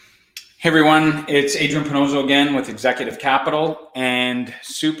Hey everyone, it's Adrian Panozzo again with Executive Capital and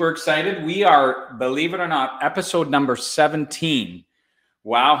super excited. We are, believe it or not, episode number 17.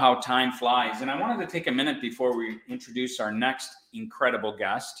 Wow, how time flies. And I wanted to take a minute before we introduce our next incredible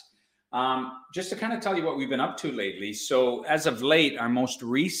guest, just to kind of tell you what we've been up to lately. So as of late, our most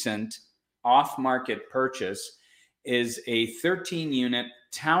recent off-market purchase is a 13-unit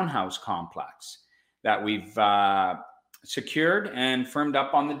townhouse complex that we've secured and firmed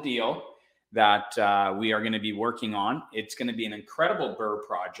up on the deal that we are going to be working on. It's going to be an incredible BRRRR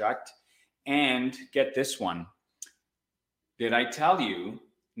project. And get this one. Did I tell you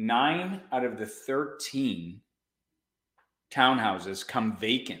 9 out of the 13 townhouses come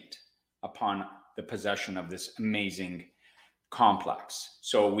vacant upon the possession of this amazing complex?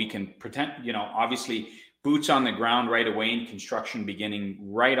 So we can pretend, obviously boots on the ground right away and construction beginning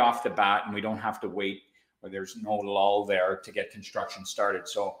right off the bat, and we don't have to wait, or there's no lull there to get construction started.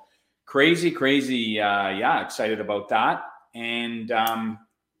 So crazy, excited about that. And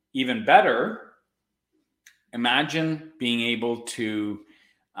even better, imagine being able to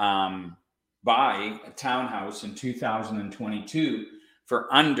buy a townhouse in 2022 for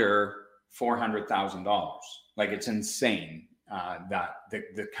under $400,000. Like, it's insane, that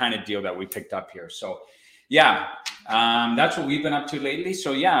the kind of deal that we picked up here. So that's what we've been up to lately.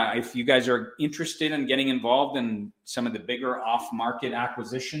 So if you guys are interested in getting involved in some of the bigger off-market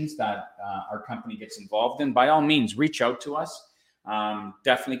acquisitions that our company gets involved in, by all means, reach out to us.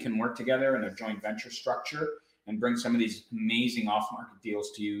 Definitely can work together in a joint venture structure and bring some of these amazing off-market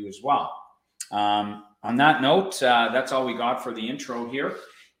deals to you as well. On that note, that's all we got for the intro here.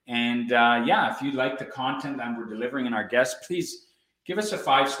 And if you like the content that we're delivering and our guests, please give us a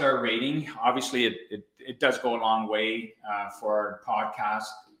 5-star rating. Obviously, it does go a long way for our podcast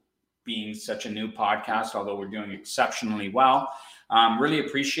being such a new podcast, although we're doing exceptionally well. Really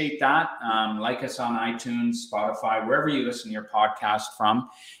appreciate that. Like us on iTunes, Spotify, wherever you listen to your podcast from.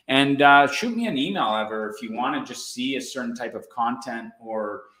 And shoot me an email if you want to just see a certain type of content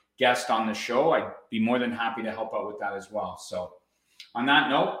or guest on the show. I'd be more than happy to help out with that as well. So on that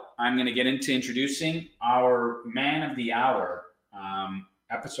note, I'm going to get into introducing our man of the hour,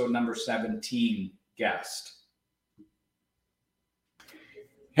 episode number 17 guest.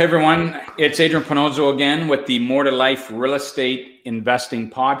 Hey everyone, it's Adrian Panozzo again with the More to Life Real Estate Investing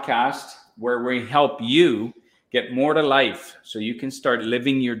Podcast, where we help you get more to life so you can start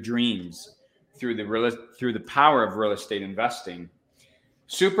living your dreams through the power of real estate investing.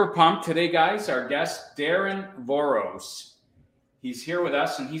 Super pumped today, guys. Our guest, Darren Voros. He's here with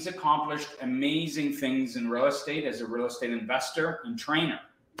us, and he's accomplished amazing things in real estate as a real estate investor and trainer.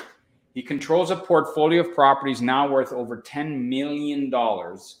 He controls a portfolio of properties now worth over $10 million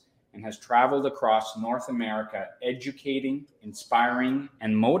and has traveled across North America, educating, inspiring,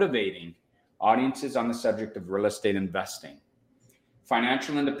 and motivating audiences on the subject of real estate investing,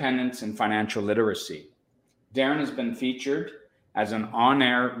 financial independence, and financial literacy. Darren has been featured as an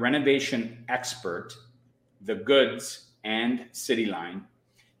on-air renovation expert, The Goods, and Cityline.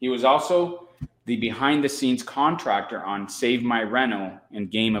 He was also the behind-the-scenes contractor on Save My Reno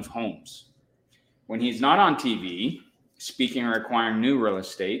and Game of Homes. When he's not on TV, speaking or acquiring new real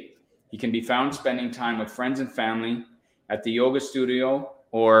estate, he can be found spending time with friends and family at the yoga studio,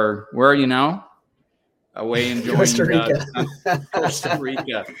 or where are you now? Away enjoying Costa Rica. Costa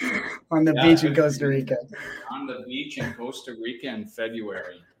Rica. On the beach in Costa Rica. On the beach in Costa Rica in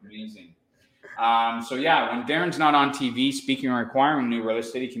February. Amazing. When Darren's not on TV speaking or acquiring new real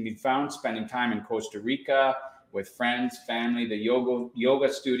estate, he can be found spending time in Costa Rica with friends, family, the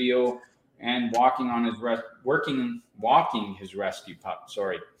yoga studio, and walking his rescue pup.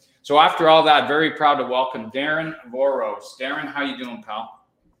 Sorry. So after all that, very proud to welcome Darren Voros. Darren, how you doing, pal?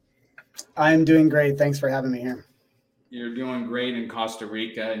 I'm doing great. Thanks for having me here. You're doing great in Costa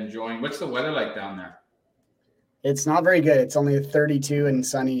Rica, enjoying. What's the weather like down there? It's not very good. It's only 32 and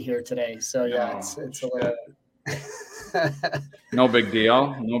sunny here today. So it's a little. No big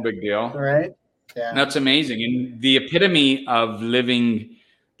deal. No big deal. All right. Yeah. That's amazing. And the epitome of living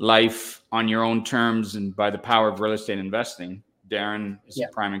life on your own terms and by the power of real estate investing. Darren is a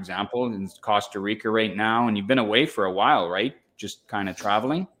prime example in Costa Rica right now. And you've been away for a while, right? Just kind of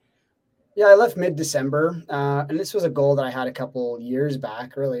traveling. Yeah, I left mid-December, and this was a goal that I had a couple years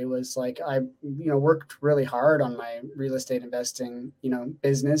back. Really, was like I, worked really hard on my real estate investing,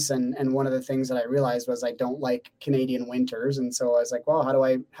 business, and one of the things that I realized was I don't like Canadian winters, and so I was like, well, how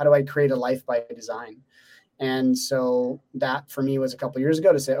do I create a life by design? And so that for me was a couple of years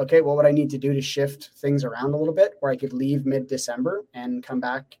ago to say, okay, what would I need to do to shift things around a little bit where I could leave mid-December and come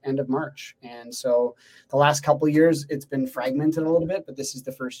back end of March. And so the last couple of years, it's been fragmented a little bit, but this is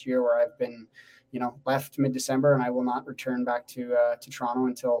the first year where I've been, left mid-December, and I will not return back to Toronto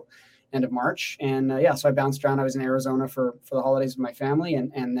until end of March. And so I bounced around. I was in Arizona for the holidays with my family,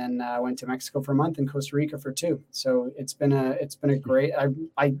 and then went to Mexico for a month and Costa Rica for 2. So it's been a great,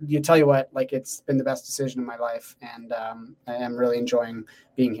 you tell you what, like, it's been the best decision of my life. And I am really enjoying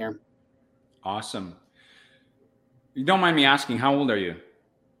being here. Awesome. You don't mind me asking, how old are you?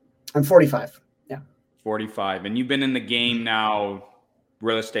 I'm 45. Yeah. 45. And you've been in the game now,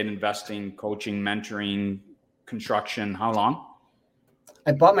 real estate investing, coaching, mentoring, construction, how long?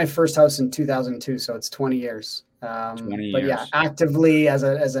 I bought my first house in 2002, so it's 20 years. 20 years. But yeah, actively as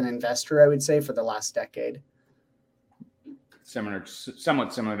an investor, I would say for the last decade.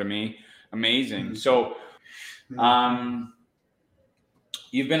 Somewhat similar to me. Amazing. So,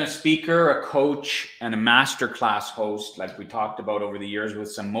 you've been a speaker, a coach, and a masterclass host, like we talked about over the years,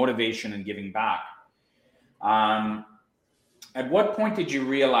 with some motivation and giving back. At what point did you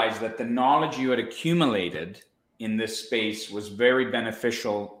realize that the knowledge you had accumulated in this space was very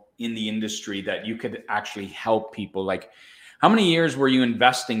beneficial in the industry, that you could actually help people? Like, how many years were you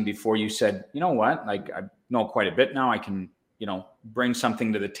investing before you said, you know what, like, I know quite a bit now, I can, bring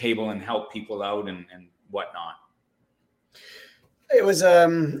something to the table and help people out and whatnot? It was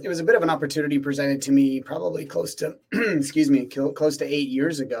a bit of an opportunity presented to me probably close to, close to 8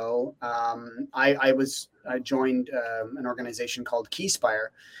 years ago. I joined an organization called Keyspire,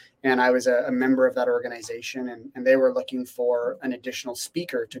 and I was a member of that organization, and they were looking for an additional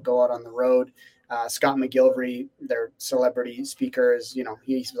speaker to go out on the road. Scott McGilvery, their celebrity speaker, is,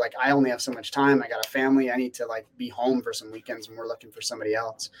 he's like, I only have so much time. I got a family. I need to be home for some weekends, and we're looking for somebody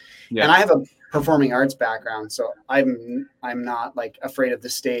else. Yeah. And I have a performing arts background, so I'm not afraid of the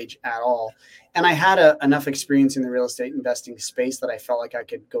stage at all. And I had enough experience in the real estate investing space that I felt like I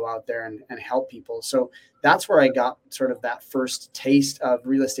could go out there and help people. So that's where I got sort of that first taste of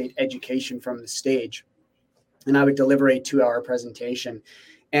real estate education from the stage. And I would deliver a 2-hour presentation.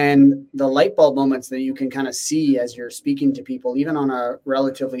 And the light bulb moments that you can kind of see as you're speaking to people, even on a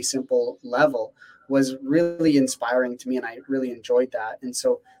relatively simple level, was really inspiring to me. And I really enjoyed that. And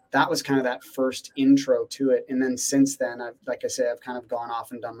so that was kind of that first intro to it. And then since then, I've kind of gone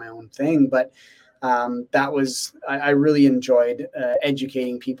off and done my own thing. But I really enjoyed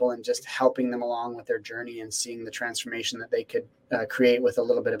educating people and just helping them along with their journey and seeing the transformation that they could create with a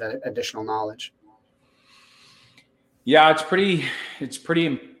little bit of additional knowledge. Yeah, it's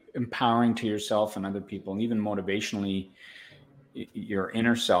pretty empowering to yourself and other people, and even motivationally, your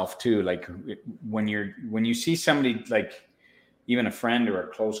inner self too. Like when you see somebody, like even a friend or a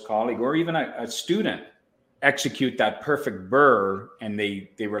close colleague or even a student, execute that perfect BRRRR, and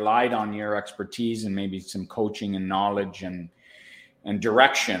they relied on your expertise and maybe some coaching and knowledge and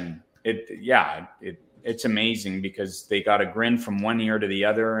direction. It's amazing, because they got a grin from one ear to the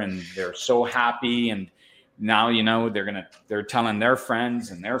other, and they're so happy. And now, they're telling their friends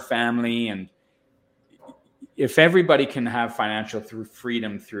and their family. And if everybody can have financial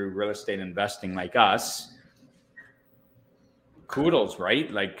freedom through real estate investing like us, kudos,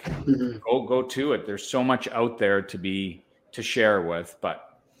 right? Like, go to it. There's so much out there to share with.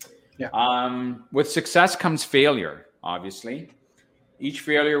 But with success comes failure, obviously. Each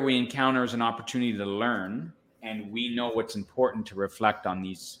failure we encounter is an opportunity to learn, and we know what's important to reflect on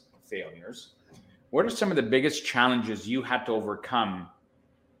these failures. What are some of the biggest challenges you had to overcome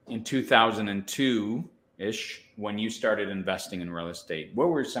in 2002-ish when you started investing in real estate? What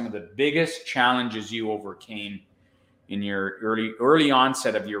were some of the biggest challenges you overcame in your early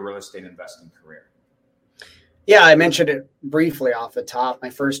onset of your real estate investing career? Yeah, I mentioned it briefly off the top. My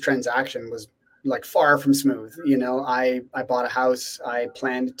first transaction was far from smooth. I bought a house. I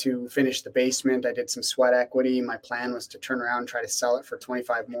planned to finish the basement. I did some sweat equity. My plan was to turn around and try to sell it for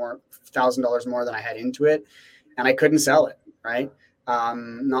 $25,000 more than I had into it. And I couldn't sell it, right?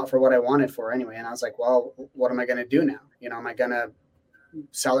 Not for what I wanted for anyway. And I was like, well, what am I going to do now? Am I going to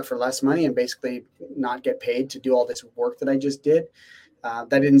sell it for less money and basically not get paid to do all this work that I just did?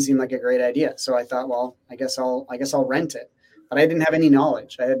 That didn't seem like a great idea. So I thought, well, I guess I'll rent it. But I didn't have any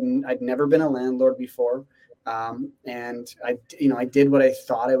knowledge. I'd never been a landlord before. And I did what I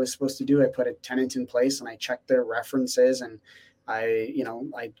thought I was supposed to do. I put a tenant in place, and I checked their references, and I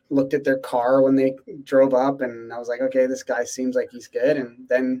looked at their car when they drove up, and I was like, okay, this guy seems like he's good. And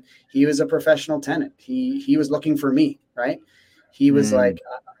then he was a professional tenant. He was looking for me, right? He was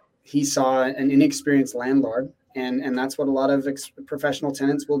he saw an inexperienced landlord And that's what a lot of professional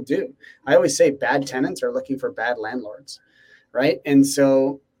tenants will do. I always say bad tenants are looking for bad landlords, right? And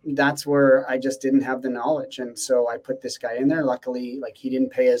so that's where I just didn't have the knowledge. And so I put this guy in there. Luckily, like, he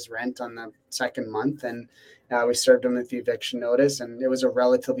didn't pay his rent on the second month, and we served him with the eviction notice, and it was a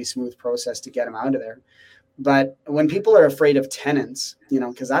relatively smooth process to get him out of there. But when people are afraid of tenants,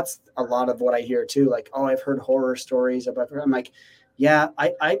 because that's a lot of what I hear too, like, oh, I've heard horror stories about, I'm like, yeah,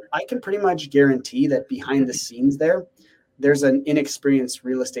 I can pretty much guarantee that behind the scenes there's an inexperienced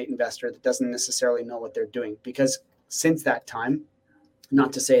real estate investor that doesn't necessarily know what they're doing. Because since that time,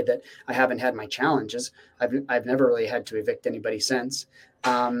 not to say that I haven't had my challenges, I've never really had to evict anybody since.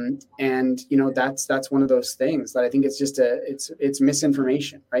 And that's one of those things that I think it's just it's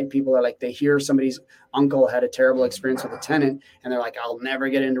misinformation, right? People are like, they hear somebody's uncle had a terrible experience with a tenant, and they're like, I'll never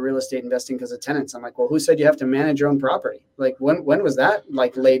get into real estate investing because of tenants. I'm like, well, who said you have to manage your own property? Like, when was that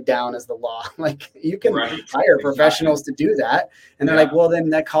like laid down as the law? Like, you can hire professionals to do that. And they're like, well, then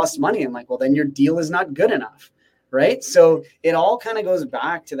that costs money. I'm like, well, then your deal is not good enough. Right. So it all kind of goes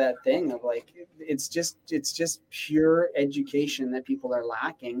back to that thing of like, it's just pure education that people are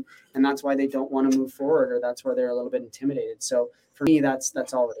lacking. And that's why they don't want to move forward, or that's why they're a little bit intimidated. So for me, that's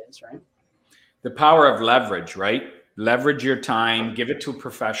all it is. Right. The power of leverage, right? Leverage your time, give it to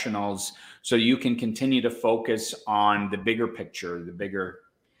professionals so you can continue to focus on the bigger picture, the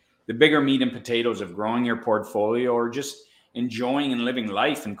bigger meat and potatoes of growing your portfolio, or just enjoying and living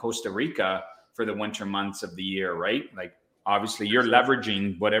life in Costa Rica for the winter months of the year, right? Like, obviously you're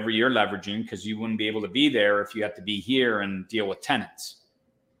leveraging whatever you're leveraging, because you wouldn't be able to be there if you had to be here and deal with tenants,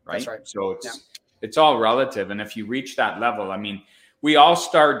 right? That's right. So it's all relative. And if you reach that level, I mean, we all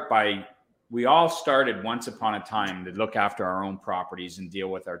started once upon a time to look after our own properties and deal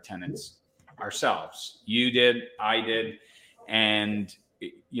with our tenants ourselves. You did, I did. And,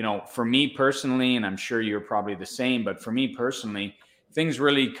 for me personally, and I'm sure you're probably the same, but for me personally, things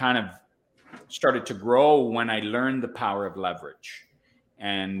really kind of started to grow when I learned the power of leverage,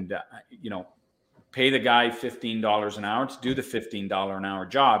 and, pay the guy $15 an hour to do the $15 an hour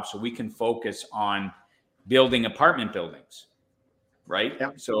job so we can focus on building apartment buildings, right?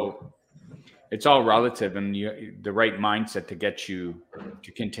 Yeah. So it's all relative, and the right mindset to get you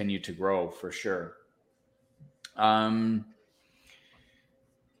to continue to grow, for sure.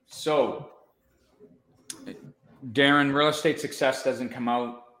 So Darren, real estate success doesn't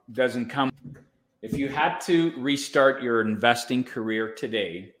come. If you had to restart your investing career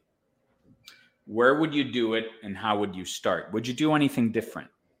today, where would you do it, and how would you start? Would you do anything different?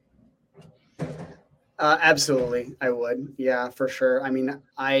 Absolutely, I would. Yeah, for sure. I mean,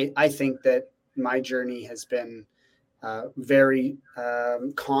 I think that my journey has been a very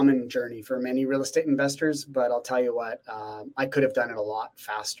common journey for many real estate investors, but I'll tell you what, I could have done it a lot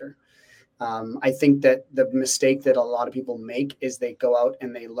faster. I think that the mistake that a lot of people make is they go out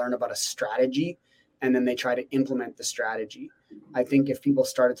and they learn about a strategy, and then they try to implement the strategy. I think if people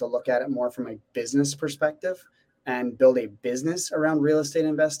started to look at it more from a business perspective and build a business around real estate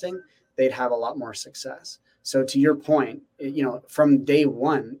investing, they'd have a lot more success. So to your point, from day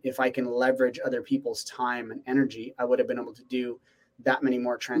one, if I can leverage other people's time and energy, I would have been able to do that many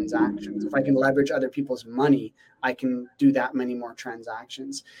more transactions. If I can leverage other people's money, I can do that many more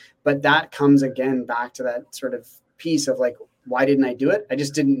transactions. But that comes again back to that sort of piece of like, why didn't I do it? I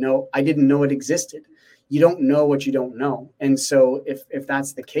just didn't know. I didn't know it existed. You don't know what you don't know. And so if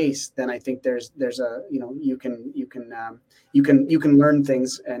that's the case, then I think there's a, you can learn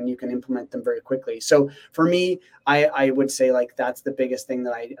things and you can implement them very quickly. So for me, I would say like, that's the biggest thing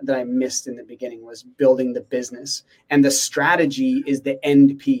that I missed in the beginning, was building the business, and the strategy is the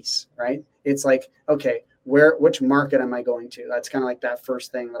end piece, right? It's like, okay, which market am I going to? That's kind of like that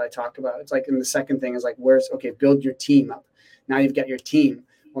first thing that I talked about. It's like, and the second thing is like, build your team up. Now you've got your team.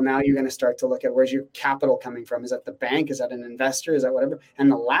 Well, now you're going to start to look at, where's your capital coming from? Is that the bank? Is that an investor? Is that whatever?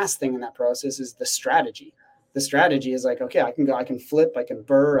 And the last thing in that process is the strategy. The strategy is like, okay, I can flip, I can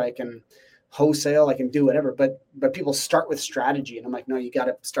burr, I can wholesale, I can do whatever. But people start with strategy. And I'm like, no, you got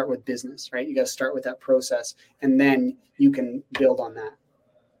to start with business, right? You got to start with that process, and then you can build on that.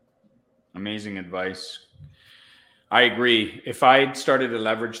 Amazing advice. I agree. If I'd started to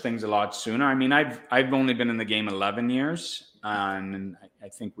leverage things a lot sooner, I mean, I've only been in the game 11 years. And I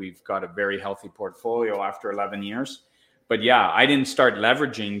think we've got a very healthy portfolio after 11 years. But yeah, I didn't start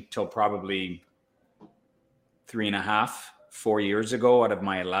leveraging till probably 3.5, 4 years ago out of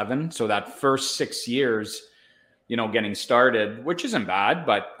my 11. So that first 6 years, getting started, which isn't bad,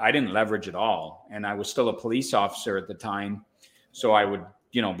 but I didn't leverage at all. And I was still a police officer at the time. So I would,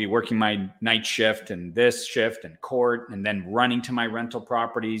 be working my night shift and this shift and court, and then running to my rental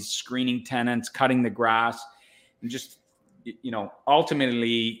properties, screening tenants, cutting the grass. and just,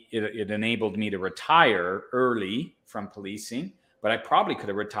 ultimately it enabled me to retire early from policing, but I probably could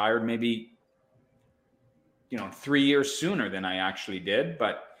have retired maybe, 3 years sooner than I actually did.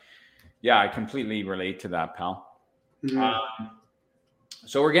 But yeah, I completely relate to that, pal. Mm-hmm.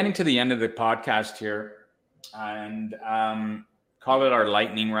 So we're getting to the end of the podcast here, and call it our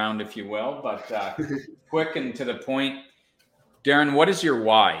lightning round, if you will, but quick and to the point. Darren, what is your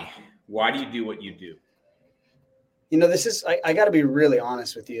why? Why do you do what you do? This is, I got to be really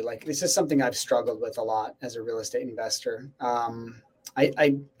honest with you. Like, this is something I've struggled with a lot as a real estate investor.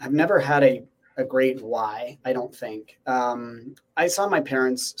 I've never had a great why, I don't think. I saw my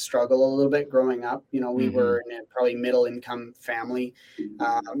parents struggle a little bit growing up. We were in a probably middle income family.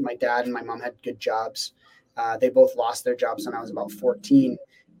 My dad and my mom had good jobs. They both lost their jobs when I was about 14.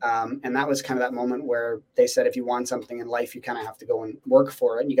 And that was kind of that moment where they said, if you want something in life, you kind of have to go and work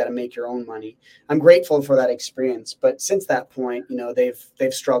for it, and you got to make your own money. I'm grateful for that experience. But since that point,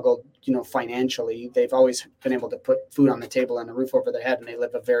 they've struggled, financially. They've always been able to put food on the table and a roof over their head, and they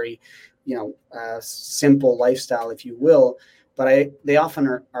live a very, simple lifestyle, if you will. But they often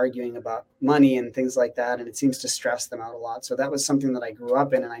are arguing about money and things like that, and it seems to stress them out a lot. So that was something that I grew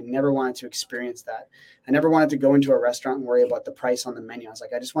up in, and I never wanted to experience that. I never wanted to go into a restaurant and worry about the price on the menu. I was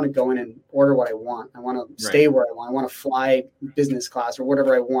like, I just want to go in and order what I want. I want to stay where I want. I want to fly business class or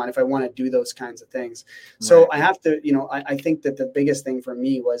whatever I want, if I want to do those kinds of things. So I have to, I think that the biggest thing for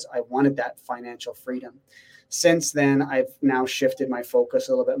me was I wanted that financial freedom. Since then, I've now shifted my focus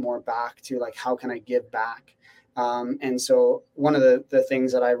a little bit more back to, like, how can I give back? And so one of the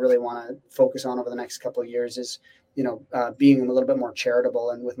things that I really want to focus on over the next couple of years is, being a little bit more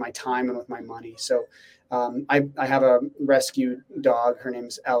charitable and with my time and with my money. So I have a rescue dog. Her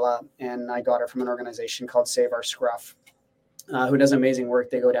name's Ella, and I got her from an organization called Save Our Scruff, who does amazing work.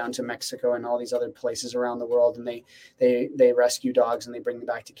 They go down to Mexico and all these other places around the world, and they rescue dogs and they bring them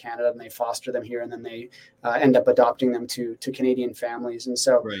back to Canada and they foster them here, and then they end up adopting them to Canadian families. And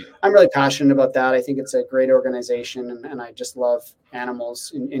so I'm really passionate about that. I think it's a great organization, and I just love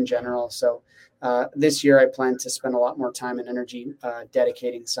animals in general. So this year I plan to spend a lot more time and energy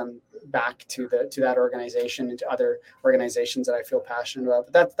dedicating some back to that organization and to other organizations that I feel passionate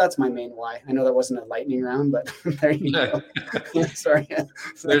about. But that's my main why. I know that wasn't a lightning round, but there you go. Sorry.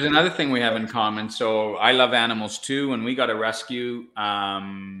 There's another thing we have in common. So I love animals too, and we got a rescue.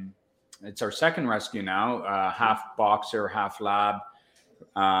 It's our second rescue now, half boxer, half lab,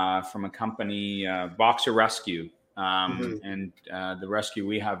 from a company, Boxer Rescue. And the rescue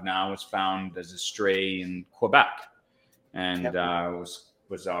we have now was found as a stray in Quebec, and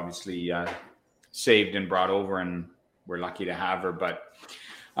was obviously saved and brought over, and we're lucky to have her. But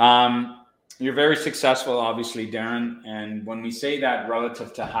you're very successful, obviously, Darren. And when we say that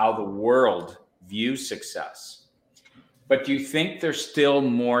relative to how the world views success, but do you think there's still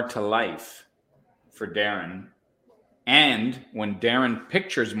more to life for Darren? And when Darren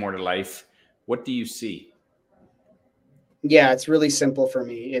pictures more to life, what do you see? Yeah, it's really simple for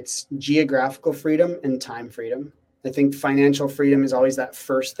me. It's geographical freedom and time freedom. I think financial freedom is always that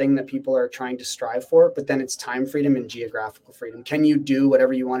first thing that people are trying to strive for, but then it's time freedom and geographical freedom. Can you do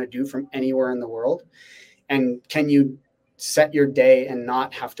whatever you want to do from anywhere in the world? And can you set your day and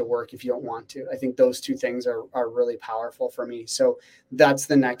not have to work if you don't want to? I think those two things are really powerful for me. So that's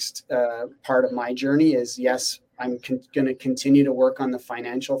the next part of my journey is, yes, I'm going to continue to work on the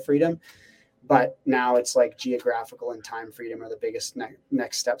financial freedom, but now it's like geographical and time freedom are the biggest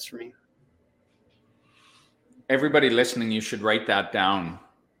next steps for me. Everybody listening, you should write that down.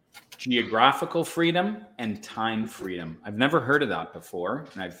 Geographical freedom and time freedom. I've never heard of that before.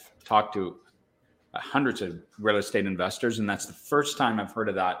 And I've talked to hundreds of real estate investors, and that's the first time I've heard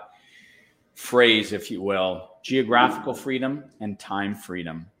of that phrase, if you will. Geographical freedom and time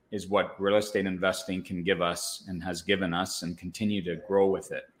freedom is what real estate investing can give us and has given us, and continue to grow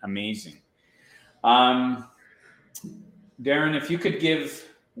with it. Amazing. Darren, if you could give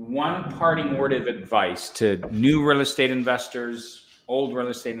one parting word of advice to new real estate investors, old real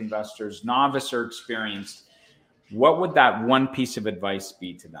estate investors, novice or experienced, what would that one piece of advice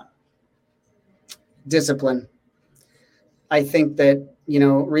be to them? Discipline. I think that,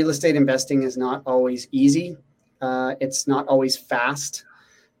 real estate investing is not always easy. It's not always fast,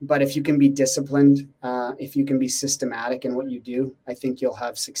 but if you can be disciplined, if you can be systematic in what you do, I think you'll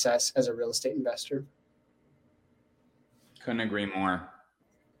have success as a real estate investor. Couldn't agree more.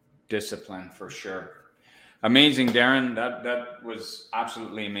 Discipline for sure. Amazing, Darren. That was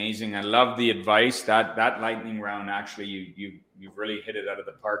absolutely amazing. I love the advice. That lightning round, actually, you've really hit it out of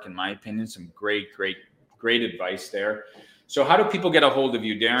the park, in my opinion. Some great advice there. So how do people get a hold of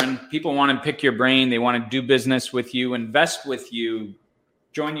you, Darren? People want to pick your brain. They want to do business with you, invest with you,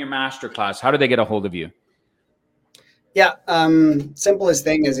 join your masterclass. How do they get a hold of you? Yeah. Simplest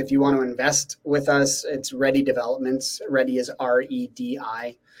thing is if you want to invest with us, it's Ready Developments. Ready is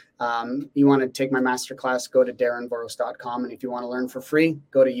REDI. You want to take my masterclass, go to darrenboros.com. And if you want to learn for free,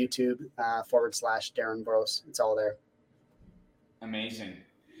 go to YouTube /Darren Boros. It's all there. Amazing.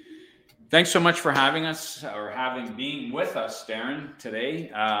 Thanks so much for having us or being with us, Darren,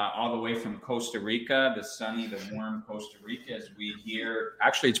 today, all the way from Costa Rica, the sunny, the warm Costa Rica, as we hear.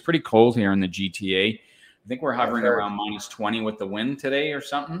 Actually, it's pretty cold here in the GTA. I think we're hovering around -20 with the wind today or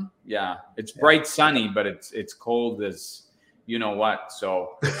something. Yeah, it's bright sunny, but it's cold as you know what.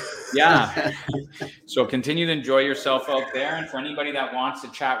 So yeah. So continue to enjoy yourself out there. And for anybody that wants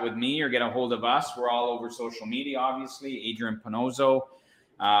to chat with me or get a hold of us, we're all over social media, obviously. Adrian Panozzo,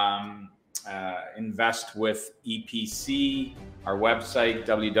 invest with EPC, our website,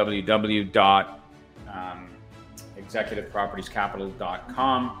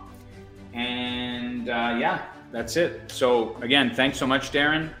 www.executivepropertiescapital.com. And yeah, that's it. So again, thanks so much,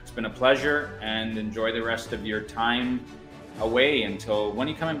 Darren. It's been a pleasure, and enjoy the rest of your time away until when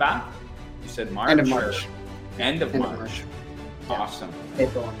are you coming back? You said March. End of March. End of March. Awesome.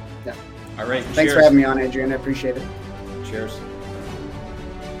 April. Yeah. All right. Thanks for having me on, Adrian. I appreciate it. Cheers.